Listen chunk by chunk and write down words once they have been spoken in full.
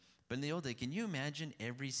But in the old day, can you imagine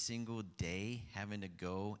every single day having to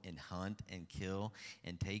go and hunt and kill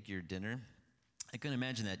and take your dinner? I couldn't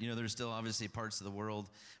imagine that. There's still obviously parts of the world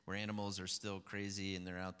where animals are still crazy and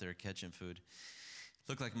they're out there catching food.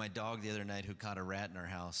 Looked like my dog the other night who caught a rat in our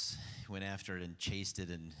house. He went after it and chased it,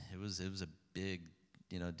 and it was a big,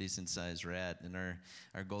 decent-sized rat. And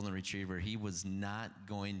our golden retriever, he was not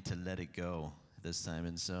going to let it go this time.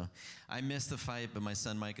 And so I missed the fight, but my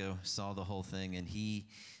son Micah saw the whole thing, and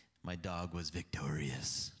my dog was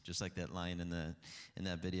victorious, just like that line in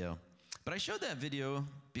that video. But I showed that video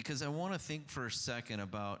because I want to think for a second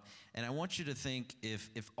about, and I want you to think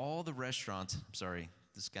if all the restaurants, I'm sorry,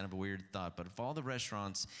 this is kind of a weird thought, but if all the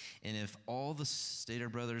restaurants and if all the Stater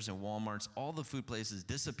Brothers and Walmarts, all the food places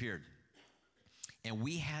disappeared, and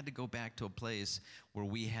we had to go back to a place where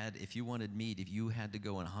we had, if you wanted meat, if you had to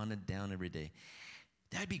go and hunt it down every day,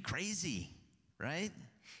 that'd be crazy, right?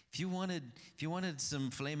 If you wanted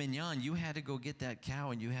some filet mignon, you had to go get that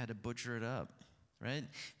cow and you had to butcher it up, right?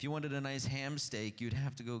 If you wanted a nice ham steak, you'd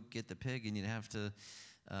have to go get the pig and you'd have to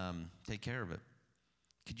take care of it.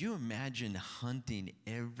 Could you imagine hunting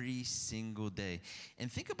every single day?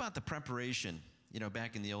 And think about the preparation,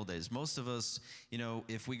 back in the old days. Most of us,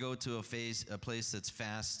 if we go to a place that's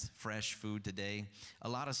fast, fresh food today, a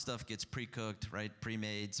lot of stuff gets pre-cooked, right,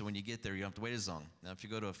 pre-made, so when you get there, you don't have to wait as long. Now, if you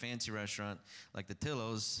go to a fancy restaurant like the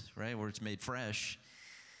Tillo's, right, where it's made fresh,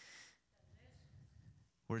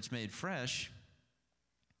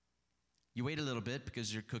 you wait a little bit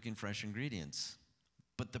because you're cooking fresh ingredients.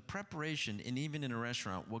 But the preparation, and even in a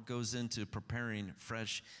restaurant, what goes into preparing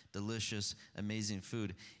fresh, delicious, amazing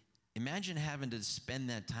food. Imagine having to spend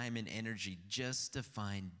that time and energy just to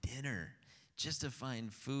find dinner, just to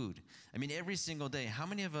find food. I mean, every single day. How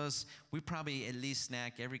many of us, we probably at least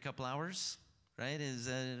snack every couple hours, right? Is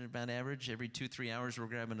that about average? Every 2-3 hours we're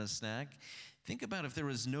grabbing a snack. Think about if there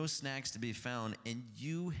was no snacks to be found and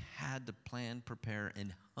you had to plan, prepare,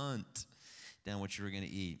 and hunt down what you were going to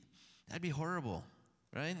eat. That'd be horrible.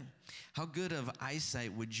 Right? How good of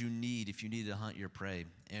eyesight would you need if you needed to hunt your prey?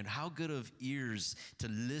 And how good of ears to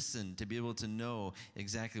listen to be able to know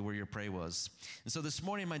exactly where your prey was? And so this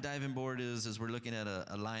morning my diving board is, as we're looking at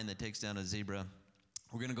a lion that takes down a zebra,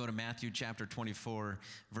 we're going to go to Matthew chapter 24,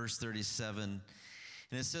 verse 37.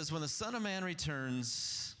 And it says, when the Son of Man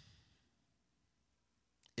returns,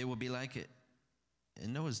 it will be like it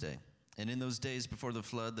in Noah's day. And in those days before the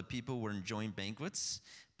flood, the people were enjoying banquets,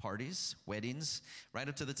 parties, weddings, right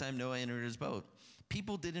up to the time Noah entered his boat.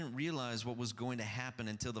 People didn't realize what was going to happen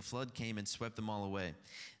until the flood came and swept them all away.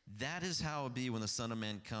 That is how it will be when the Son of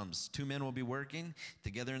Man comes. 2 men will be working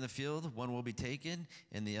together in the field. One will be taken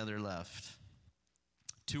and the other left.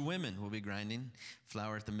 2 women will be grinding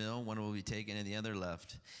flour at the mill. One will be taken and the other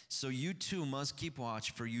left. So you too must keep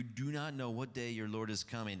watch, for you do not know what day your Lord is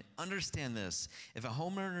coming. Understand this. If a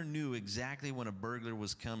homeowner knew exactly when a burglar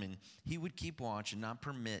was coming, he would keep watch and not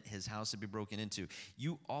permit his house to be broken into.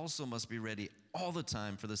 You also must be ready all the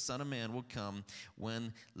time, for the Son of Man will come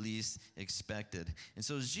when least expected. And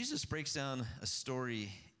so as Jesus breaks down a story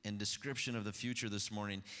and description of the future this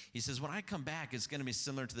morning, he says, when I come back, it's going to be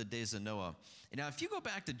similar to the days of Noah. And now, if you go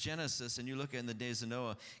back to Genesis and you look at in the days of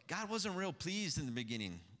Noah, God wasn't real pleased in the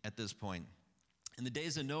beginning at this point. In the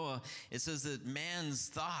days of Noah, it says that man's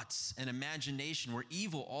thoughts and imagination were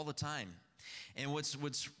evil all the time. And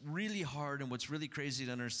what's really hard and what's really crazy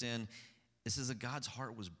to understand, it says that God's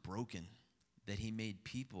heart was broken, that he made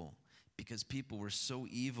people, because people were so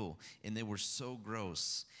evil and they were so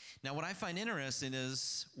gross. Now, what I find interesting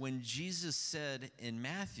is when Jesus said in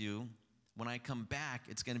Matthew, when I come back,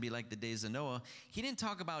 it's going to be like the days of Noah, he didn't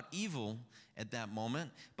talk about evil at that moment,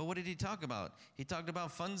 but what did he talk about? He talked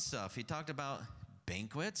about fun stuff. He talked about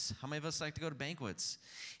banquets. How many of us like to go to banquets?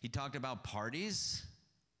 He talked about parties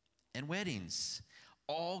and weddings.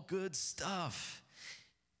 All good stuff.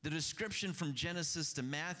 The description from Genesis to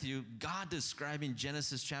Matthew, God describing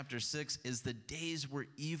Genesis chapter 6, is the days were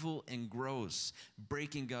evil and gross,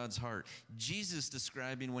 breaking God's heart. Jesus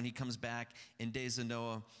describing when he comes back in days of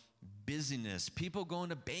Noah, busyness, people going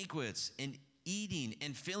to banquets and eating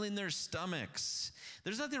and filling their stomachs.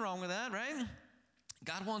 There's nothing wrong with that, right?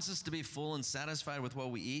 God wants us to be full and satisfied with what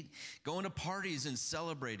we eat, going to parties and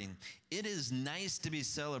celebrating. It is nice to be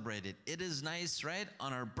celebrated. It is nice, right,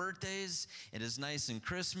 on our birthdays. It is nice in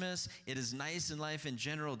Christmas. It is nice in life in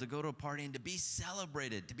general to go to a party and to be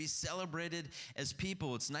celebrated as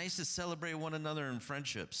people. It's nice to celebrate one another in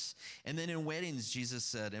friendships. And then in weddings, Jesus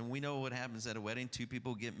said, and we know what happens at a wedding, 2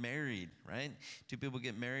 people get married, right? 2 people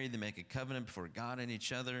get married, they make a covenant before God and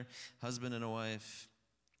each other, husband and a wife.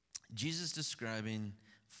 Jesus describing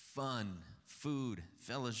food,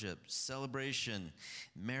 fellowship, celebration,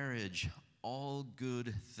 marriage, all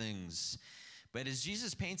good things. But as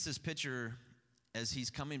Jesus paints this picture as he's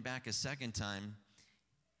coming back a second time,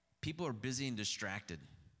 people are busy and distracted.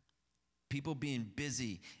 People being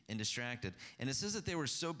busy and distracted. And it says that they were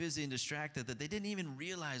so busy and distracted that they didn't even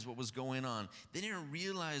realize what was going on. They didn't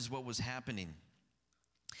realize what was happening.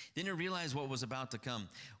 They didn't realize what was about to come.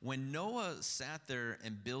 When Noah sat there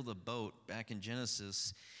and built a boat back in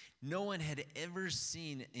Genesis, no one had ever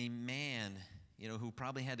seen a man, who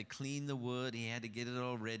probably had to clean the wood, he had to get it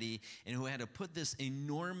all ready, and who had to put this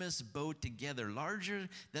enormous boat together, larger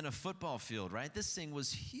than a football field, right? This thing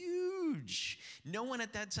was huge. No one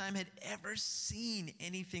at that time had ever seen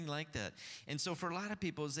anything like that. And so for a lot of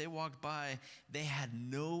people, as they walked by, they had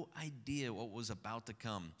no idea what was about to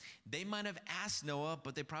come. They might have asked Noah,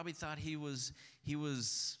 but they probably thought he was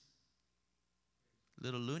a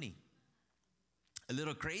little loony. A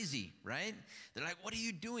little crazy, right? They're like, what are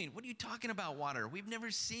you doing? What are you talking about, water? We've never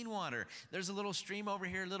seen water. There's a little stream over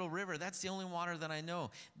here, a little river. That's the only water that I know.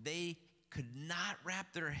 They could not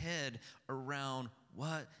wrap their head around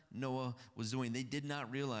what Noah was doing. They did not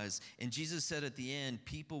realize. And Jesus said at the end,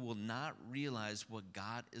 people will not realize what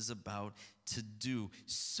God is about to do.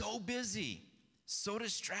 So busy, so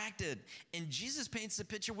distracted. And Jesus paints the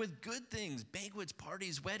picture with good things, banquets,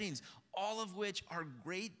 parties, weddings, all of which are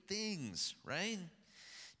great things, right?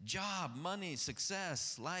 Job, money,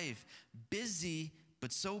 success, life, busy,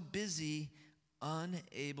 but so busy,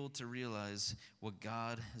 unable to realize what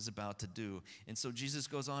God is about to do. And so Jesus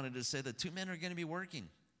goes on to say that two men are going to be working,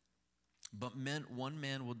 but one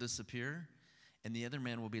man will disappear and the other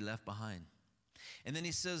man will be left behind. And then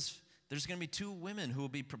he says there's going to be two women who will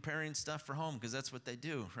be preparing stuff for home, because that's what they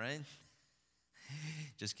do, right?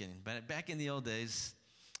 Just kidding. But back in the old days,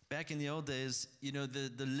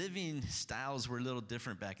 the living styles were a little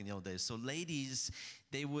different back in the old days. So ladies,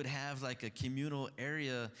 they would have like a communal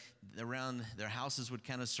area around their houses, would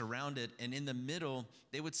kind of surround it. And in the middle,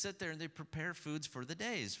 they would sit there and they prepare foods for the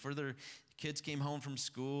days. For their kids came home from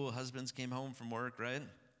school, husbands came home from work, right?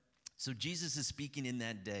 So Jesus is speaking in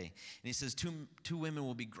that day. And he says two women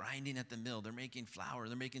will be grinding at the mill. They're making flour.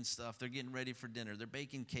 They're making stuff. They're getting ready for dinner. They're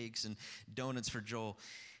baking cakes and donuts for Joel.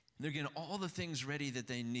 They're getting all the things ready that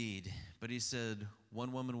they need. But he said,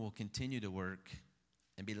 one woman will continue to work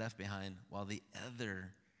and be left behind, while the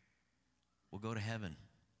other will go to heaven.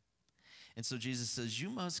 And so Jesus says,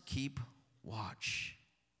 you must keep watch.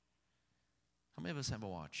 How many of us have a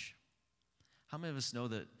watch? How many of us know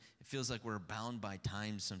that it feels like we're bound by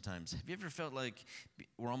time sometimes? Have you ever felt like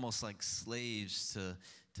we're almost like slaves to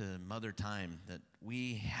Mother Time, that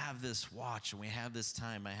we have this watch and we have this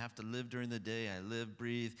time? I have to live during the day. I live,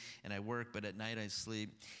 breathe, and I work, but at night I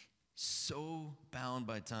sleep. So bound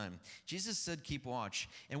by time. Jesus said, keep watch.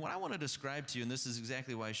 And what I want to describe to you, and this is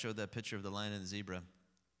exactly why I showed that picture of the lion and the zebra.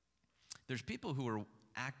 There's people who are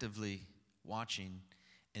actively watching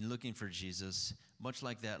and looking for Jesus, much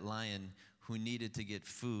like that lion who needed to get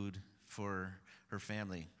food for her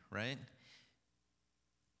family, right?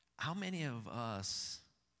 How many of us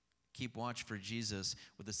keep watch for Jesus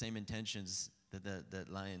with the same intentions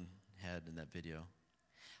that lion had in that video?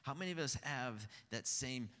 How many of us have that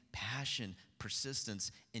same passion,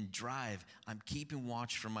 persistence, and drive? I'm keeping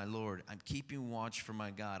watch for my Lord. I'm keeping watch for my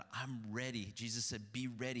God. I'm ready. Jesus said, be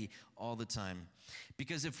ready all the time.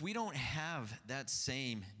 Because if we don't have that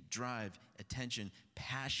same drive, attention,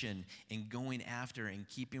 passion, and going after and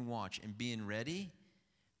keeping watch and being ready,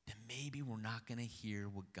 then maybe we're not going to hear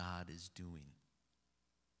what God is doing.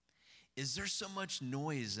 Is there so much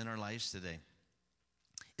noise in our lives today?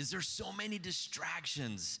 Is there so many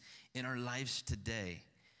distractions in our lives today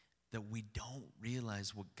that we don't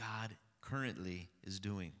realize what God currently is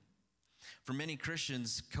doing? For many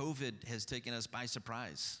Christians, COVID has taken us by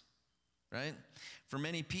surprise, right? For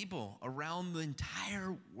many people around the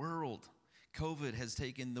entire world, COVID has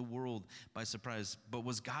taken the world by surprise. But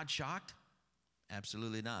was God shocked?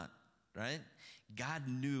 Absolutely not, right? God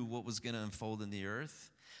knew what was going to unfold in the earth.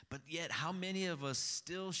 But yet, how many of us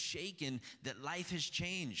still shaken that life has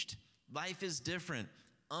changed? Life is different,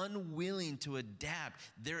 unwilling to adapt.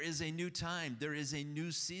 There is a new time. There is a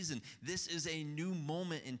new season. This is a new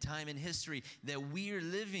moment in time and history that we are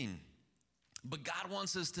living. But God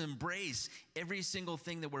wants us to embrace every single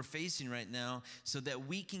thing that we're facing right now so that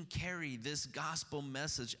we can carry this gospel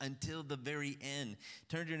message until the very end.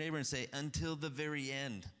 Turn to your neighbor and say, until the very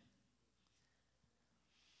end.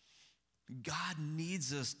 God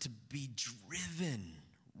needs us to be driven,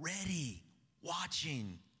 ready,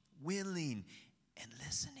 watching, willing, and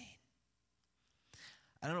listening.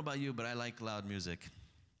 I don't know about you, but I like loud music.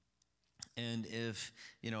 And if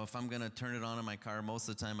I'm going to turn it on in my car, most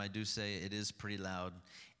of the time I do say it is pretty loud.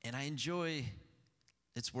 And I enjoy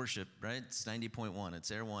it's worship, right? It's 90.1,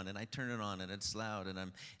 it's Air One, and I turn it on and it's loud and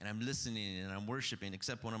I'm listening and I'm worshiping,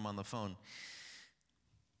 except when I'm on the phone.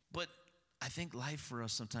 But I think life for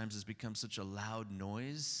us sometimes has become such a loud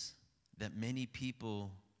noise that many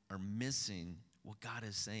people are missing what God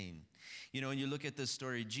is saying. When you look at this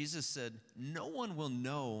story, Jesus said, no one will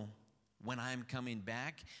know when I'm coming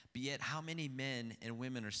back, but yet how many men and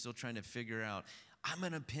women are still trying to figure out, I'm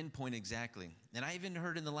going to pinpoint exactly. And I even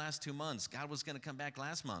heard in the last 2 months, God was going to come back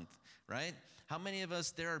last month, right? How many of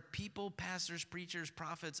us, there are people, pastors, preachers,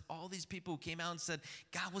 prophets, all these people who came out and said,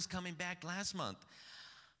 God was coming back last month.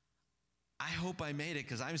 I hope I made it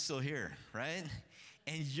because I'm still here, right?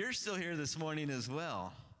 And you're still here this morning as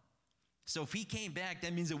well. So if he came back,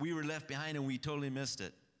 that means that we were left behind and we totally missed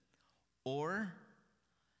it. Or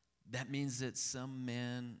that means that some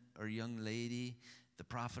man or young lady, the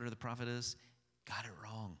prophet or the prophetess, got it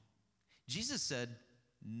wrong. Jesus said,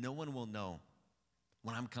 no one will know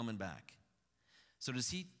when I'm coming back. So does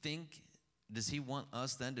he want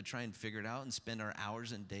us then to try and figure it out and spend our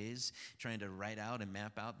hours and days trying to write out and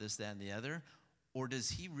map out this, that, and the other? Or does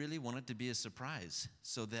he really want it to be a surprise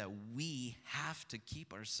so that we have to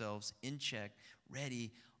keep ourselves in check,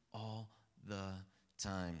 ready all the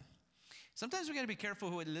time? Sometimes we got to be careful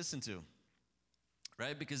who we listen to,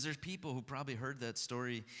 right? Because there's people who probably heard that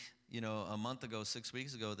story, a month ago, 6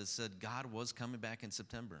 weeks ago, that said God was coming back in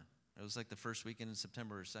September. It was like the first weekend in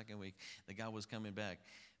September or second week that God was coming back.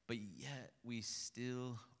 But yet we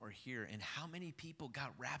still are here. And how many people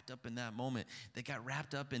got wrapped up in that moment? They got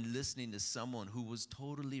wrapped up in listening to someone who was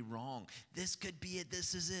totally wrong. This could be it.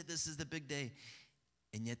 This is it. This is the big day.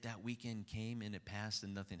 And yet that weekend came and it passed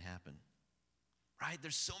and nothing happened. Right?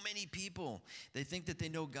 There's so many people. They think that they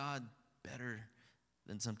know God better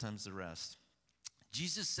than sometimes the rest.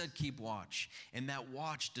 Jesus said, keep watch. And that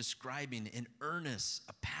watch describing an earnest,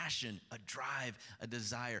 a passion, a drive, a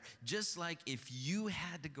desire. Just like if you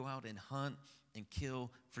had to go out and hunt and kill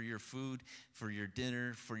for your food, for your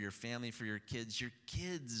dinner, for your family, for your kids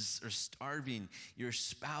are starving, your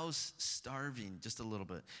spouse starving just a little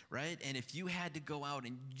bit, right? And if you had to go out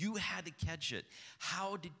and you had to catch it,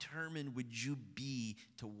 how determined would you be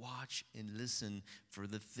to watch and listen for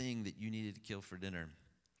the thing that you needed to kill for dinner?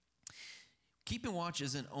 Keeping watch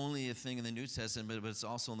isn't only a thing in the New Testament, but it's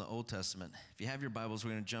also in the Old Testament. If you have your Bibles,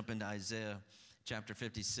 we're going to jump into Isaiah chapter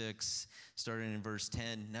 56, starting in verse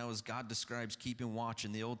 10. Now, as God describes keeping watch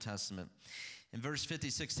in the Old Testament. In verse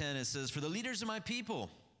 56:10, it says, for the leaders of my people,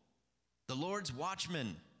 the Lord's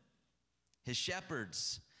watchmen, his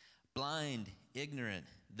shepherds, blind, ignorant,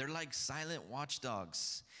 they're like silent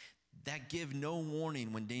watchdogs that give no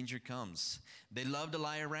warning when danger comes. They love to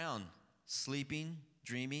lie around, sleeping,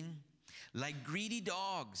 dreaming, like greedy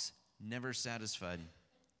dogs, never satisfied.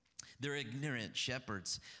 They're ignorant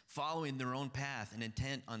shepherds, following their own path and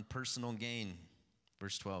intent on personal gain.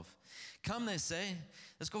 Verse 12. Come, they say,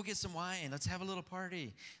 let's go get some wine. Let's have a little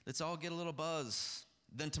party. Let's all get a little buzz.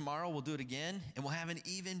 Then tomorrow we'll do it again, and we'll have an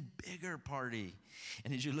even bigger party.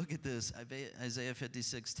 And as you look at this, Isaiah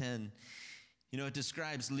 56:10, it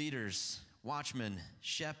describes leaders, watchmen,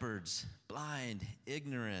 shepherds, blind,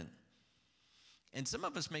 ignorant. And some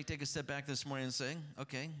of us may take a step back this morning and say,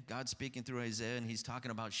 okay, God's speaking through Isaiah and he's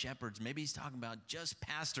talking about shepherds. Maybe he's talking about just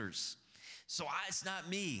pastors. So it's not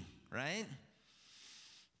me, right?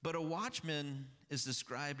 But a watchman is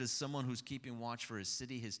described as someone who's keeping watch for his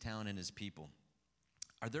city, his town, and his people.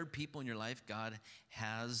 Are there people in your life God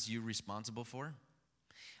has you responsible for?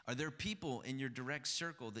 Are there people in your direct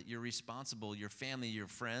circle that you're responsible, your family, your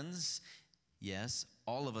friends? Yes,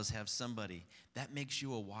 all of us have somebody. That makes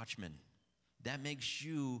you a watchman. That makes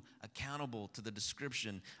you accountable to the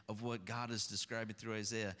description of what God is describing through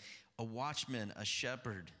Isaiah. A watchman, a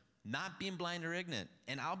shepherd, not being blind or ignorant.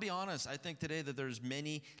 And I'll be honest, I think today that there's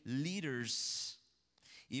many leaders,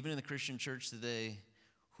 even in the Christian church today,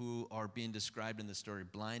 who are being described in the story,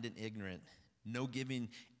 blind and ignorant, no giving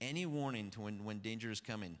any warning to when danger is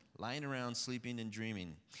coming, lying around, sleeping and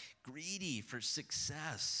dreaming, greedy for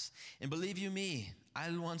success. And believe you me,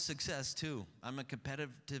 I want success too. I'm a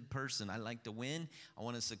competitive person. I like to win. I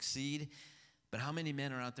want to succeed. But how many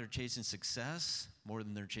men are out there chasing success more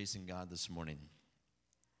than they're chasing God this morning?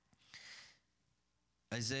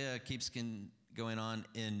 Isaiah keeps going on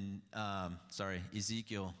in,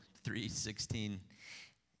 Ezekiel 3:16.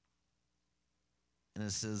 And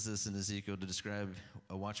it says this in Ezekiel to describe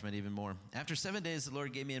a watchman even more. After 7 days, the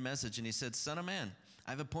Lord gave me a message, and he said, Son of man,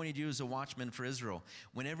 I've appointed you as a watchman for Israel.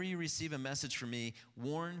 Whenever you receive a message from me,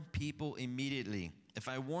 warn people immediately. If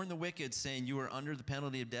I warn the wicked, saying you are under the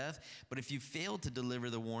penalty of death, but if you fail to deliver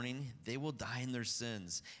the warning, they will die in their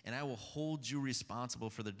sins, and I will hold you responsible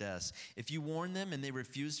for their deaths. If you warn them and they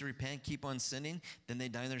refuse to repent, keep on sinning, then they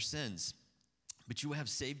die in their sins. But you have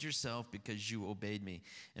saved yourself because you obeyed me.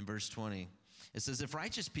 In verse 20, it says, if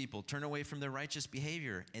righteous people turn away from their righteous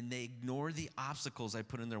behavior and they ignore the obstacles I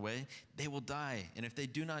put in their way, they will die. And if they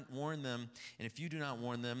do not warn them, and if you do not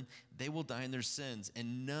warn them, they will die in their sins,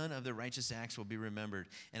 and none of their righteous acts will be remembered.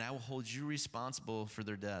 And I will hold you responsible for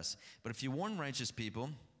their deaths. But if you warn righteous people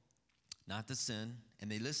not to sin, and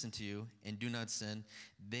they listen to you and do not sin,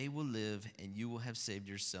 they will live, and you will have saved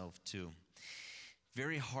yourself too.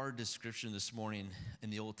 Very hard description this morning in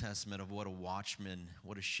the Old Testament of what a watchman,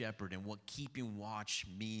 what a shepherd, and what keeping watch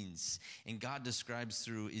means. And God describes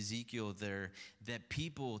through Ezekiel there that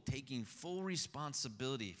people taking full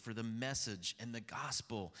responsibility for the message and the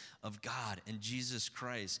gospel of God and Jesus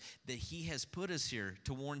Christ, that he has put us here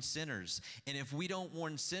to warn sinners. And if we don't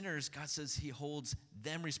warn sinners, God says he holds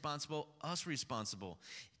them responsible, us responsible.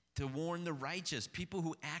 To warn the righteous, people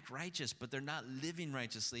who act righteous, but they're not living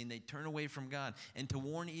righteously and they turn away from God, and to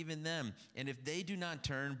warn even them. And if they do not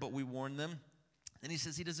turn, but we warn them, then he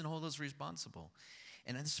says he doesn't hold us responsible.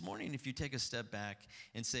 And this morning, if you take a step back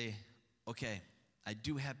and say, okay, I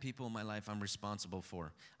do have people in my life I'm responsible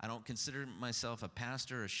for. I don't consider myself a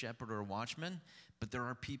pastor, a shepherd, or a watchman, but there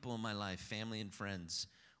are people in my life, family and friends,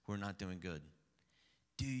 who are not doing good.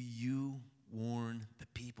 Do you warn the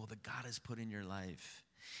people that God has put in your life?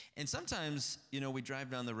 And sometimes, we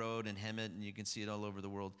drive down the road in Hemet, and you can see it all over the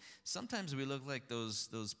world. Sometimes we look like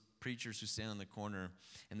those preachers who stand on the corner,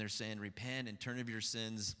 and they're saying, repent and turn of your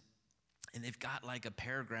sins. And they've got like a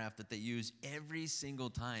paragraph that they use every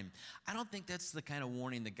single time. I don't think that's the kind of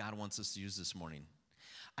warning that God wants us to use this morning.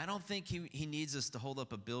 I don't think he needs us to hold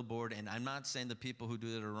up a billboard, and I'm not saying the people who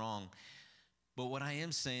do it are wrong. But what I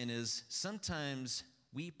am saying is sometimes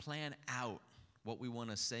we plan out what we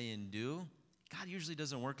want to say and do. God usually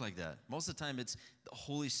doesn't work like that. Most of the time, it's the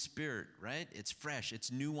Holy Spirit, right? It's fresh, it's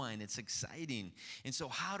new wine, it's exciting. And so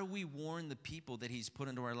how do we warn the people that he's put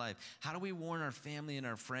into our life? How do we warn our family and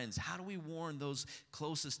our friends? How do we warn those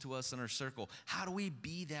closest to us in our circle? How do we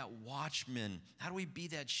be that watchman? How do we be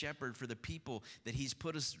that shepherd for the people that he's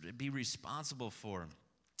put us to be responsible for?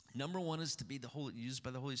 Number one is to be used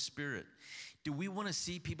by the Holy Spirit. Do we want to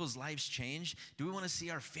see people's lives change? Do we want to see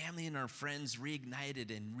our family and our friends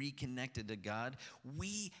reignited and reconnected to God?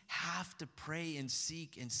 We have to pray and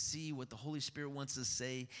seek and see what the Holy Spirit wants to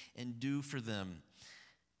say and do for them.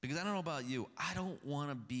 Because I don't know about you, I don't want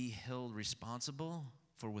to be held responsible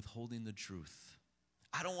for withholding the truth.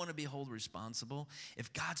 I don't want to be held responsible.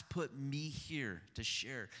 If God's put me here to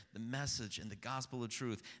share the message and the gospel of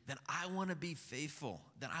truth, then I want to be faithful.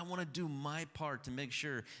 Then I want to do my part to make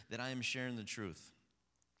sure that I am sharing the truth.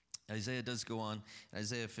 Isaiah does go on. In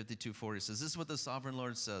Isaiah 52:40 says, this is what the sovereign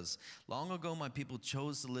Lord says. Long ago my people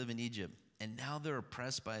chose to live in Egypt, and now they're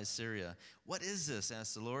oppressed by Assyria. What is this,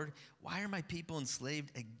 asked the Lord. Why are my people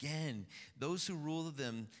enslaved again? Those who rule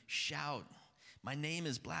them shout, my name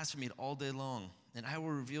is blasphemed all day long. And I will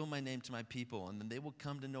reveal my name to my people, and then they will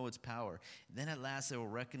come to know its power. And then at last they will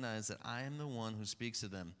recognize that I am the one who speaks to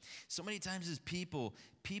them. So many times as people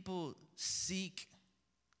seek,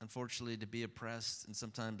 unfortunately, to be oppressed and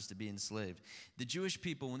sometimes to be enslaved. The Jewish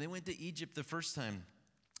people, when they went to Egypt the first time,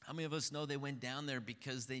 how many of us know they went down there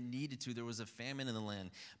because they needed to? There was a famine in the land.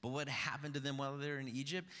 But what happened to them while they were in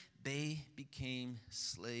Egypt? They became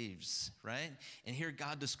slaves, right? And here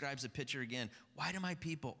God describes a picture again. Why do my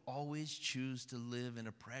people always choose to live in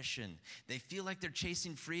oppression? They feel like they're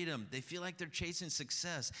chasing freedom. They feel like they're chasing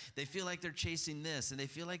success. They feel like they're chasing this, and they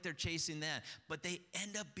feel like they're chasing that. But they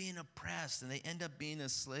end up being oppressed, and they end up being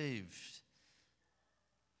enslaved.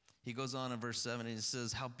 He goes on in verse 7, and he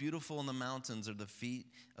says, how beautiful in the mountains are the feet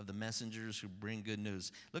of the messengers who bring good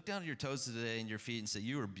news. Look down at your toes today and your feet and say,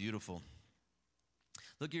 you are beautiful.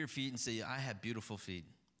 Look at your feet and say, I have beautiful feet.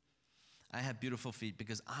 I have beautiful feet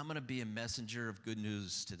because I'm going to be a messenger of good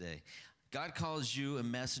news today. God calls you a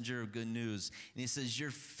messenger of good news. And he says,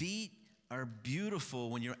 your feet are beautiful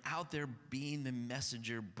when you're out there being the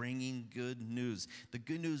messenger, bringing good news. The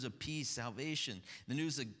good news of peace, salvation. The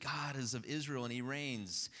news that God is of Israel and he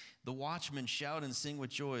reigns. The watchmen shout and sing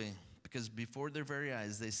with joy because before their very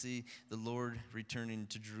eyes they see the Lord returning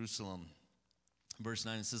to Jerusalem. Verse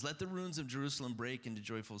 9, it says, let the ruins of Jerusalem break into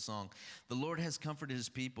joyful song. The Lord has comforted his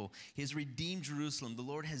people. He has redeemed Jerusalem. The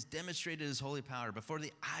Lord has demonstrated his holy power. Before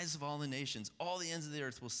the eyes of all the nations, all the ends of the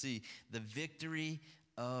earth will see the victory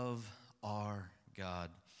of our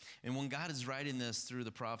God. And when God is writing this through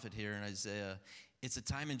the prophet here in Isaiah, it's a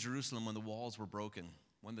time in Jerusalem when the walls were broken.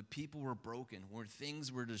 when the people were broken, when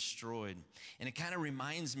things were destroyed. And it kind of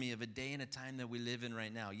reminds me of a day and a time that we live in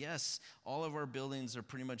right now. Yes, all of our buildings are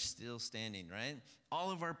pretty much still standing, right?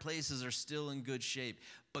 All of our places are still in good shape.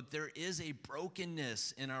 But there is a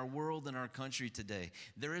brokenness in our world and our country today.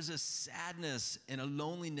 There is a sadness and a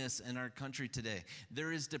loneliness in our country today.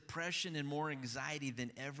 There is depression and more anxiety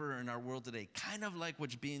than ever in our world today, kind of like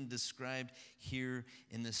what's being described here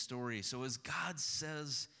in this story. So as God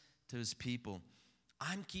says to his people,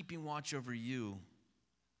 I'm keeping watch over you,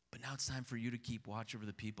 but now it's time for you to keep watch over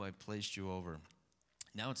the people I've placed you over.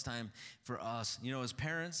 Now it's time for us. You know, as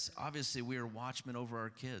parents, obviously we are watchmen over our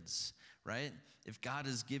kids, right? If God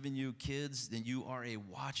has given you kids, then you are a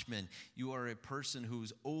watchman. You are a person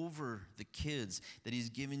who's over the kids that he's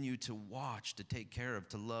given you to watch, to take care of,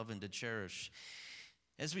 to love, and to cherish.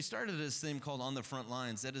 As we started this theme called On the Front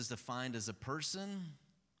Lines, that is defined as a person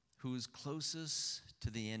who is closest to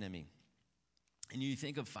the enemy. And you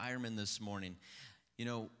think of firemen this morning. You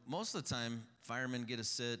know, most of the time, firemen get to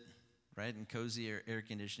sit, right, in cozy air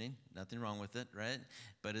conditioning. Nothing wrong with it, right?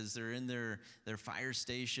 But as they're in their fire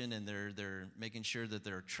station and they're making sure that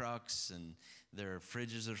their trucks and their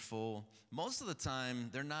fridges are full, most of the time,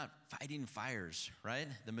 they're not fighting fires, right?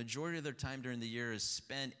 The majority of their time during the year is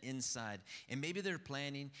spent inside. And maybe they're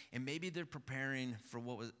planning, and maybe they're preparing for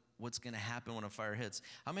what's going to happen when a fire hits.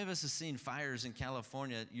 How many of us have seen fires in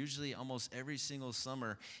California usually almost every single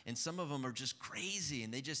summer, and some of them are just crazy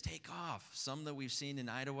and they just take off. Some that we've seen in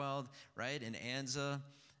Idyllwild, right, in Anza,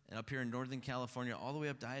 and up here in Northern California, all the way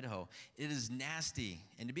up to Idaho. It is nasty.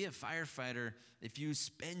 And to be a firefighter, if you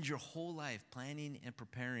spend your whole life planning and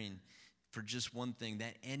preparing for just one thing,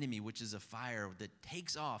 that enemy, which is a fire that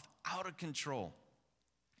takes off out of control.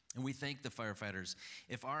 And we thank the firefighters.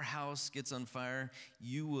 If our house gets on fire,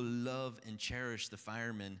 you will love and cherish the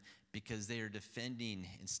firemen because they are defending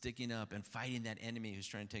and sticking up and fighting that enemy who's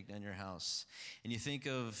trying to take down your house. And you think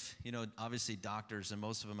of, you know, obviously doctors, and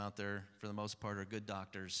most of them out there, for the most part, are good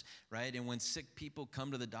doctors, right? And when sick people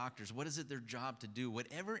come to the doctors, what is it their job to do?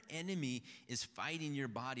 Whatever enemy is fighting your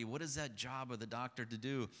body, what is that job of the doctor to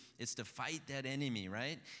do? It's to fight that enemy,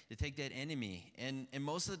 right? To take that enemy. And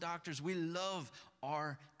most of the doctors, we love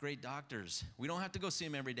our great doctors. We don't have to go see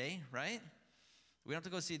them every day, right? We don't have to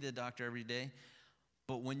go see the doctor every day.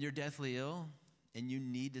 But when you're deathly ill and you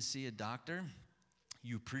need to see a doctor,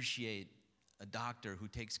 you appreciate a doctor who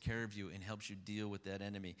takes care of you and helps you deal with that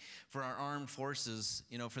enemy. For our armed forces,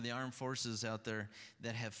 you know, for the armed forces out there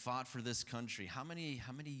that have fought for this country, how many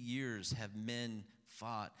years have men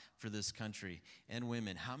fought for this country and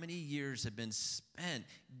women? How many years have been spent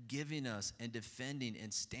giving us and defending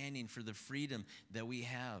and standing for the freedom that we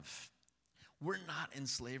have? We're not in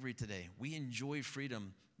slavery today. We enjoy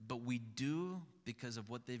freedom, but we do because of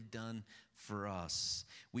what they've done for us.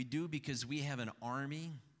 We do because we have an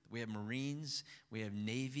army, we have Marines, we have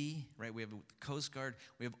Navy, right? We have Coast Guard.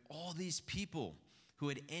 We have all these people who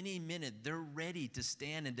at any minute, they're ready to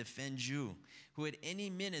stand and defend you. Who at any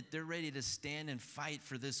minute, they're ready to stand and fight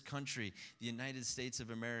for this country, the United States of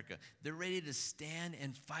America. They're ready to stand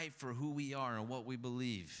and fight for who we are and what we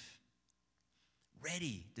believe.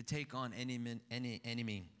 Ready to take on any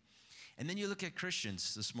enemy. And then you look at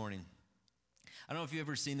Christians this morning. I don't know if you've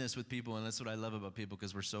ever seen this with people, and that's what I love about people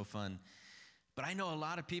because we're so fun. But I know a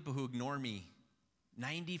lot of people who ignore me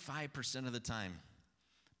 95% of the time.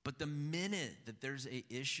 But the minute that there's an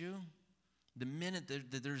issue, the minute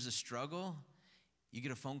that there's a struggle, you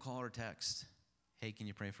get a phone call or text. Hey, can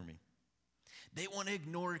you pray for me? They want to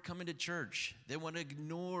ignore coming to church. They want to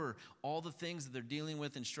ignore all the things that they're dealing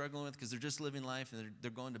with and struggling with because they're just living life and they're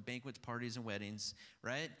going to banquets, parties, and weddings,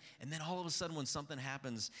 right? And then all of a sudden when something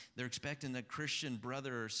happens, they're expecting a Christian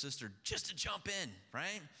brother or sister just to jump in,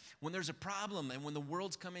 right? When there's a problem and when the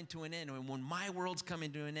world's coming to an end and when my world's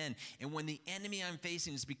coming to an end and when the enemy I'm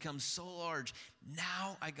facing has become so large,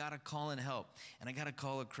 now I got to call in help and I got to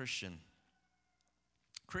call a Christian.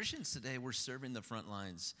 Christians today, we're serving the front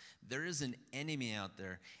lines. There is an enemy out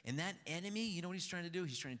there. And that enemy, you know what he's trying to do?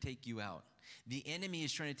 He's trying to take you out. The enemy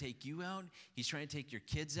is trying to take you out. He's trying to take your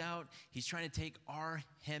kids out. He's trying to take our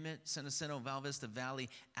Hemet, San Jacinto, Val Vista Valley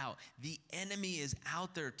out. The enemy is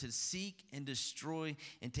out there to seek and destroy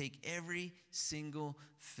and take every single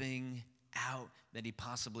thing out that he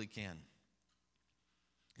possibly can.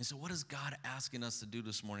 And so what is God asking us to do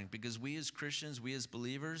this morning? Because we as Christians, we as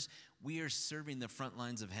believers, we are serving the front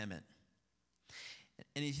lines of Hemet.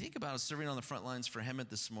 And if you think about serving on the front lines for Hemet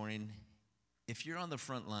this morning, if you're on the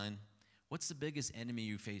front line, what's the biggest enemy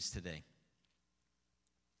you face today?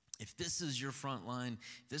 If this is your front line,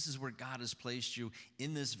 if this is where God has placed you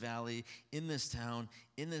in this valley, in this town,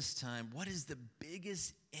 in this time, what is the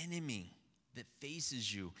biggest enemy that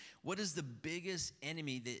faces you? What is the biggest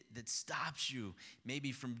enemy that stops you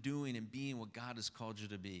maybe from doing and being what God has called you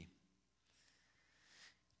to be?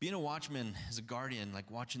 Being a watchman is a guardian, like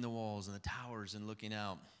watching the walls and the towers and looking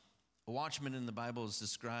out. A watchman in the Bible is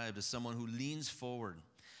described as someone who leans forward,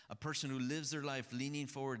 a person who lives their life leaning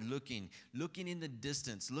forward, looking in the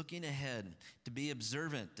distance, looking ahead, to be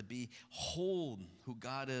observant, to behold who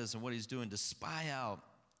God is and what he's doing, to spy out,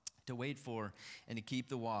 to wait for, and to keep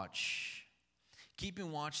the watch.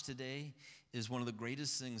 Keeping watch today is one of the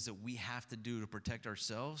greatest things that we have to do to protect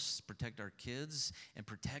ourselves, protect our kids, and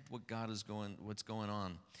protect what's going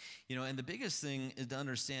on. And the biggest thing is to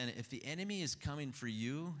understand, if the enemy is coming for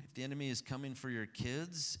you, if the enemy is coming for your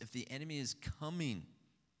kids, if the enemy is coming,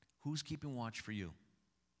 who's keeping watch for you?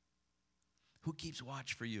 Who keeps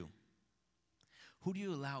watch for you? Who do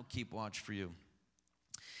you allow keep watch for you?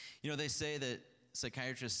 They say that,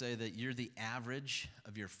 psychiatrists say that you're the average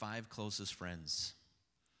of your 5 closest friends.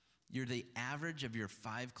 You're the average of your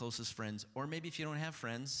 5 closest friends, or maybe if you don't have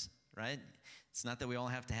friends, right? It's not that we all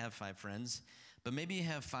have to have 5 friends, but maybe you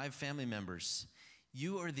have 5 family members.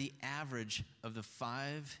 You are the average of the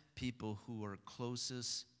 5 people who are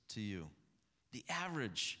closest to you. The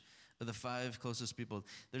average of the 5 closest people.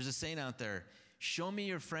 There's a saying out there, show me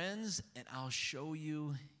your friends and I'll show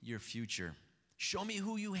you your future. Show me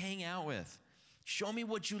who you hang out with. Show me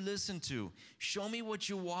what you listen to. Show me what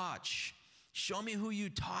you watch. Show me who you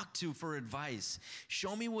talk to for advice.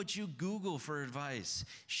 Show me what you Google for advice.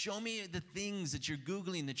 Show me the things that you're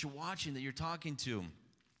Googling, that you're watching, that you're talking to.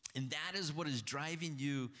 And that is what is driving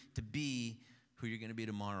you to be who you're going to be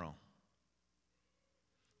tomorrow.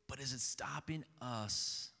 But is it stopping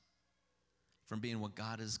us from being what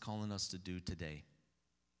God is calling us to do today?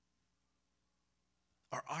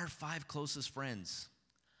 Are our 5 closest friends,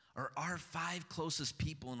 are our 5 closest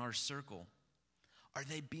people in our circle, are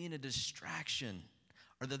they being a distraction?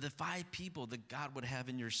 Are they the 5 people that God would have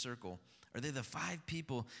in your circle? Are they the 5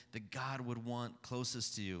 people that God would want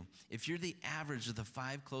closest to you? If you're the average of the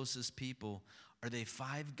 5 closest people, are they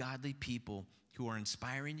 5 godly people who are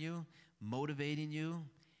inspiring you, motivating you,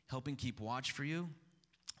 helping keep watch for you,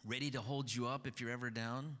 ready to hold you up if you're ever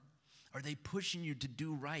down? Are they pushing you to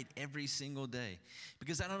do right every single day?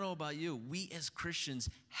 Because I don't know about you, we as Christians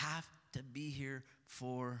have to be here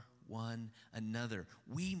for one another.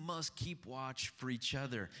 We must keep watch for each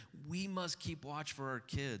other. We must keep watch for our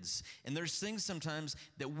kids. And there's things sometimes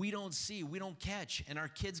that we don't see, we don't catch, and our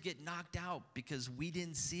kids get knocked out because we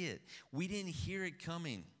didn't see it. We didn't hear it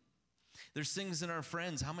coming. There's things in our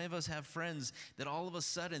friends. How many of us have friends that all of a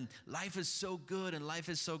sudden life is so good and life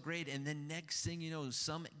is so great, and then next thing you know,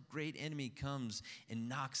 some great enemy comes and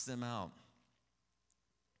knocks them out?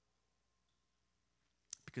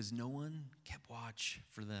 Because no one kept watch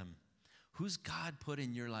for them. Who's God put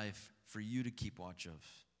in your life for you to keep watch of?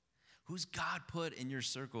 Who's God put in your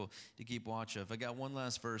circle to keep watch of? I got one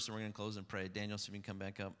last verse and we're going to close and pray. Daniel, so you can come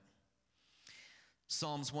back up.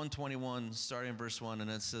 Psalms 121, starting in verse 1, and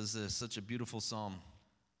it says this, such a beautiful psalm.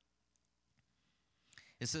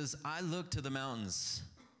 It says, I look to the mountains.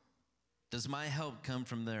 Does my help come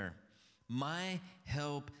from there? My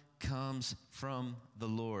help comes from the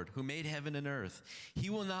Lord, who made heaven and earth. He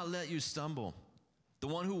will not let you stumble. The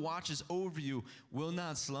one who watches over you will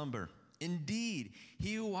not slumber. Indeed,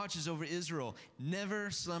 he who watches over Israel never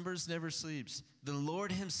slumbers, never sleeps. The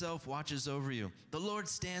Lord himself watches over you. The Lord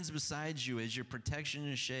stands beside you as your protection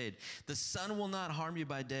and shade. The sun will not harm you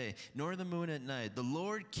by day, nor the moon at night. The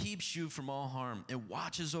Lord keeps you from all harm and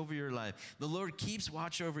watches over your life. The Lord keeps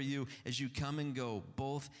watch over you as you come and go,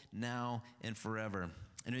 both now and forever.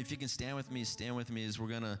 And if you can stand with me as we're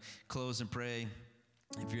going to close and pray.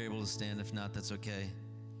 If you're able to stand, if not, that's okay.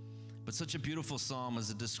 But such a beautiful psalm as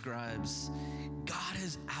it describes God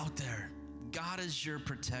is out there. God is your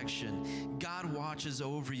protection. God watches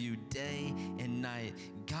over you day and night.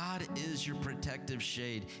 God is your protective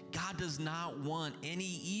shade. God does not want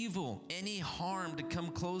any evil, any harm to come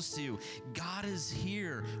close to you. God is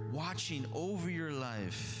here watching over your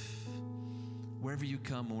life, wherever you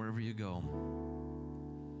come, wherever you go.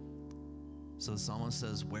 So the psalmist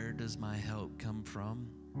says, where does my help come from?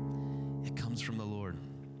 It comes from the Lord.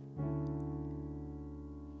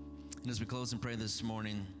 And as we close and pray this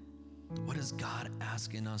morning, what is God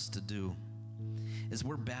asking us to do? As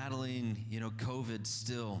we're battling, COVID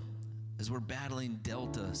still, as we're battling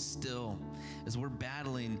Delta still, as we're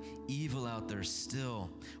battling evil out there still,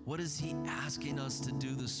 what is he asking us to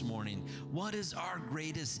do this morning? What is our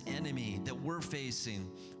greatest enemy that we're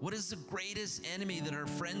facing? What is the greatest enemy that our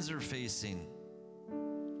friends are facing?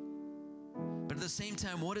 But at the same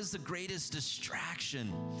time, what is the greatest distraction?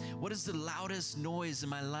 What is the loudest noise in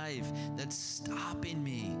my life that's stopping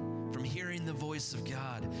me from hearing the voice of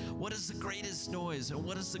God? What is the greatest noise and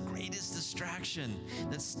what is the greatest distraction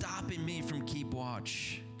that's stopping me from keeping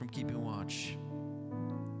watch?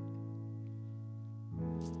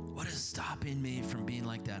 What is stopping me from being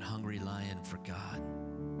like that hungry lion for God?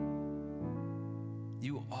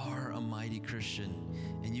 You are a mighty Christian,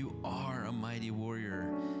 and you are a mighty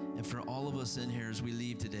warrior. And for all of us in here as we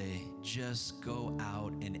leave today, just go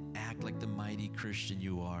out and act like the mighty Christian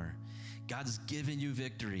you are. God's given you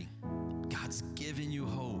victory. God's given you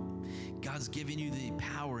hope. God's given you the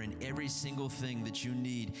power in every single thing that you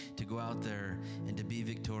need to go out there and to be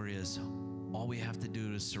victorious. All we have to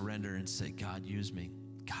do is surrender and say, God, use me.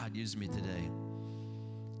 God, use me today.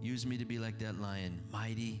 Use me to be like that lion,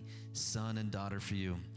 mighty son and daughter for you.